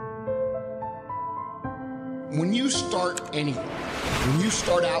When you start anywhere, when you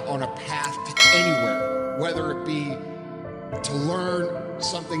start out on a path to anywhere, whether it be to learn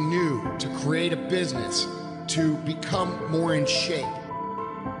something new, to create a business, to become more in shape.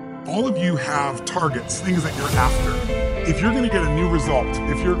 All of you have targets, things that you're after. If you're going to get a new result,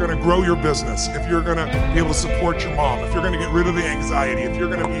 if you're going to grow your business, if you're going to be able to support your mom, if you're going to get rid of the anxiety, if you're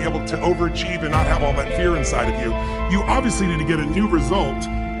going to be able to overachieve and not have all that fear inside of you, you obviously need to get a new result.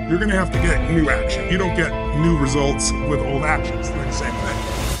 You're going to have to get new action. You don't get new results with old actions. They're the same thing.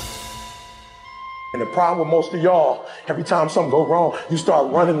 And the problem with most of y'all, every time something goes wrong, you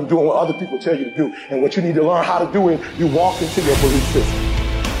start running and doing what other people tell you to do. And what you need to learn how to do is you walk into your belief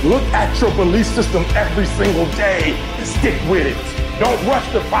system. Look at your belief system every single day and stick with it. Don't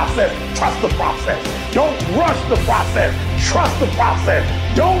rush the process, trust the process. Don't rush the process, trust the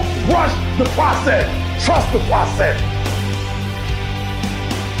process. Don't rush the process, trust the process.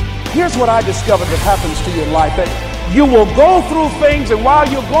 Here's what I discovered that happens to you in life, that you will go through things, and while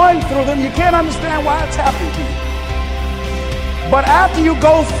you're going through them, you can't understand why it's happening to you. But after you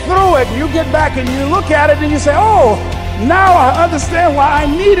go through it, you get back and you look at it and you say, oh, now I understand why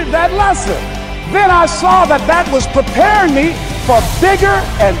I needed that lesson. Then I saw that that was preparing me for bigger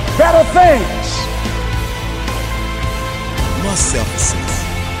and better things. Must self-assess,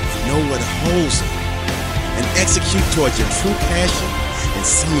 know what holds you, and execute towards your true passion, and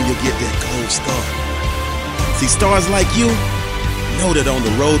soon you'll get that gold star. See, stars like you know that on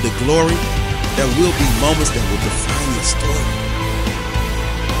the road to glory, there will be moments that will define your story.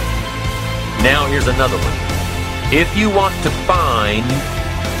 Now here's another one. If you want to find,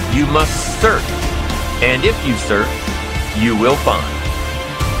 you must search. And if you search, you will find.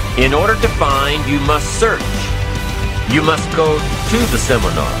 In order to find, you must search. You must go to the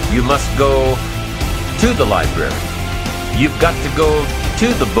seminar. You must go to the library. You've got to go to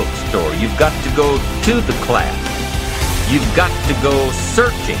the bookstore. You've got to go to the class. You've got to go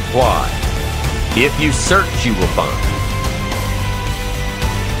searching. Why? If you search, you will find.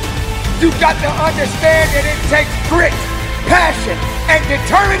 You've got to understand that it takes grit, passion, and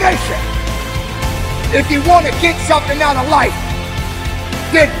determination. If you want to get something out of life,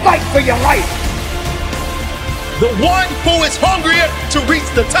 then fight for your life. The one who is hungrier to reach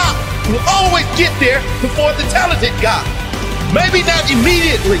the top will always get there before the talented guy. Maybe not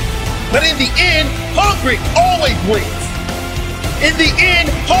immediately, but in the end, hungry always wins. In the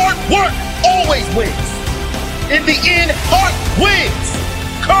end, hard work always wins. In the end, heart wins.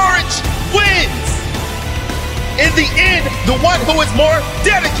 Courage wins. In the end, the one who is more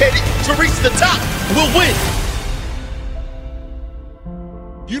dedicated to reach the top will win.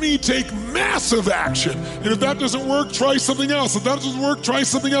 You need to take massive action. And if that doesn't work, try something else. If that doesn't work, try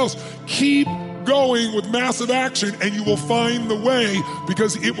something else. Keep going with massive action and you will find the way,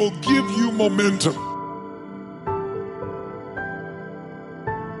 because it will give you momentum.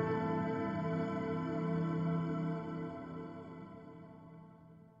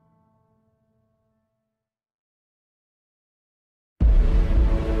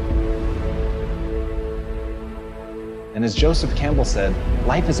 And as Joseph Campbell said,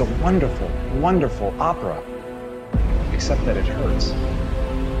 life is a wonderful, wonderful opera, except that it hurts.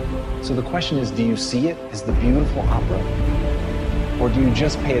 So the question is, do you see it as the beautiful opera, or do you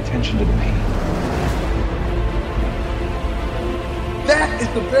just pay attention to the pain? That is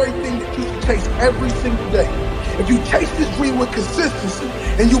the very thing that you should chase every single day. If you chase this dream with consistency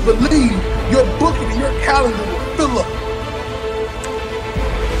and you believe, your booking and your calendar will fill up.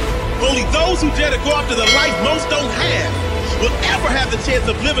 Only those who dare to go after the life most don't have will ever have the chance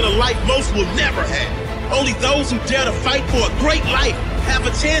of living a life most will never have. Only those who dare to fight for a great life have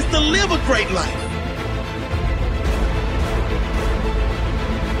a chance to live a great life.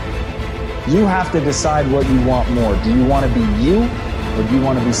 You have to decide what you want more. Do you want to be you, or do you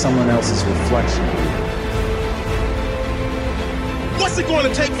want to be someone else's reflection? What's it going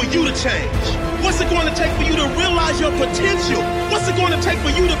to take for you to change? What's it going to take for you to realize your potential? What's it going to take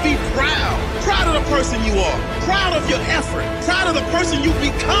for you to be proud? Proud of the person you are. Proud of your effort. Proud of the person you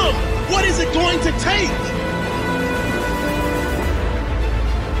become. What is it going to take?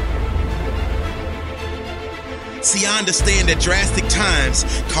 See, I understand that drastic times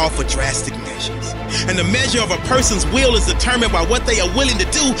call for drastic measures. And the measure of a person's will is determined by what they are willing to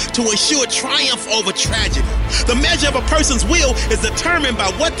do to ensure triumph over tragedy. The measure of a person's will is determined by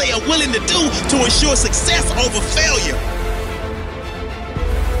what they are willing to do to ensure success over failure.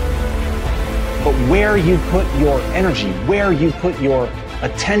 But where you put your energy, where you put your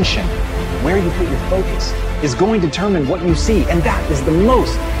attention, where you put your focus is going to determine what you see. And that is the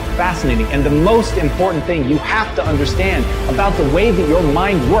most fascinating. And the most important thing you have to understand about the way that your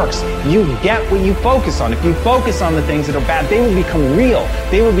mind works, you get what you focus on. If you focus on the things that are bad, they will become real.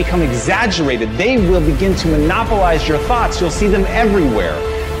 They will become exaggerated. They will begin to monopolize your thoughts. You'll see them everywhere.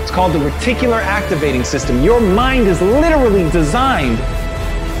 It's called the reticular activating system. Your mind is literally designed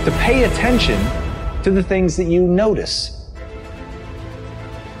to pay attention to the things that you notice.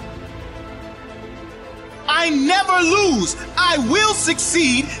 I never lose. I will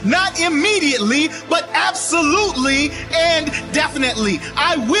succeed, not immediately, but absolutely and definitely.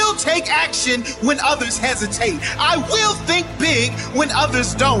 I will take action when others hesitate. I will think big when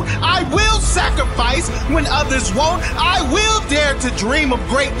others don't. I will sacrifice when others won't. I will dare to dream of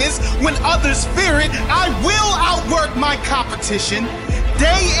greatness when others fear it. I will outwork my competition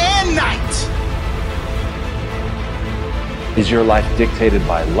day and night. Is your life dictated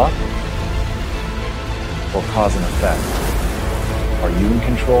by luck or cause and effect? Are you in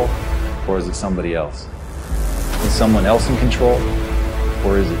control, or is it somebody else? Is someone else in control,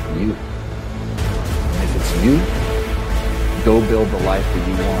 or is it you? And if it's you, go build the life that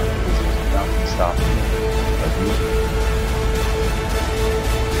you want, because there's nothing stopping you but you.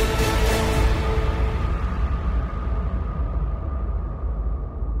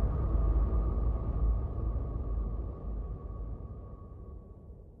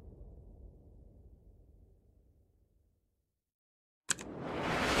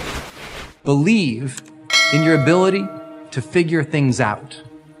 Believe in your ability to figure things out.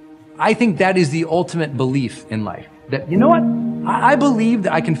 I think that is the ultimate belief in life. That, you know what? I believe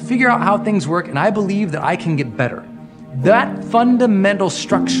that I can figure out how things work, and I believe that I can get better. That fundamental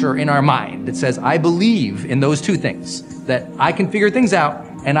structure in our mind that says, I believe in those two things, that I can figure things out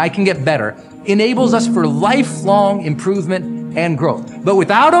and I can get better, enables us for lifelong improvement and growth. But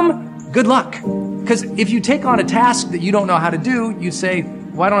without them, good luck. Because if you take on a task that you don't know how to do, you say,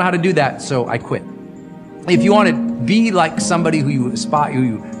 well, I don't know how to do that, so I quit. If you want to be like somebody who you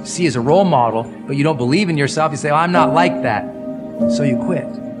see as a role model, but you don't believe in yourself, you say, oh, I'm not like that, so you quit.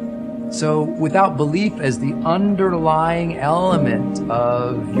 So without belief as the underlying element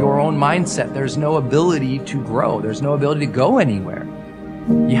of your own mindset, there's no ability to grow. There's no ability to go anywhere.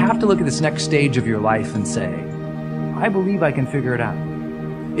 You have to look at this next stage of your life and say, I believe I can figure it out.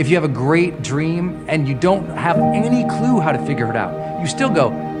 If you have a great dream and you don't have any clue how to figure it out, you still go,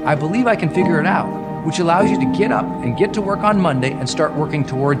 I believe I can figure it out, which allows you to get up and get to work on Monday and start working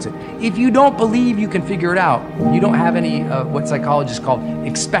towards it. If you don't believe you can figure it out, you don't have any what psychologists call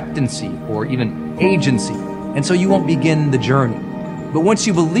expectancy or even agency, and so you won't begin the journey. But once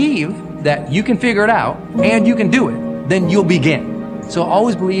you believe that you can figure it out and you can do it, then you'll begin. So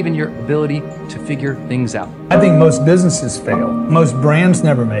always believe in your ability to figure things out. I think most businesses fail. Most brands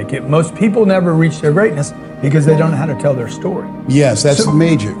never make it. Most people never reach their greatness because they don't know how to tell their story. Yes, that's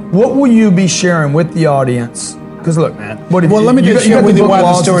major. What will you be sharing with the audience? Because look, man. Let me just share with you why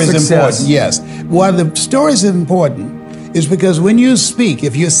the story is important. Yes. Why the story is important is because when you speak,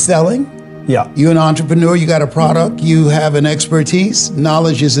 if you're selling, you're an entrepreneur, you got a product, you have an expertise,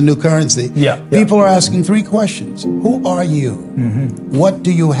 knowledge is a new currency. People are asking three questions. Who are you? What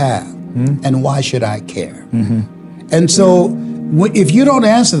do you have? And why should I care? And so if you don't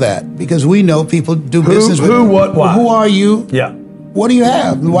answer that, because we know people do business with what, why? Who are you? What do you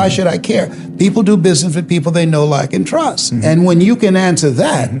have? And why should I care? People do business with people they know, like, and trust. And when you can answer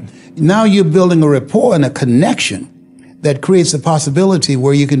that, now you're building a rapport and a connection that creates a possibility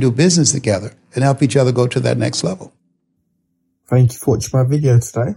where you can do business together and help each other go to that next level. Thank you for watching my video today.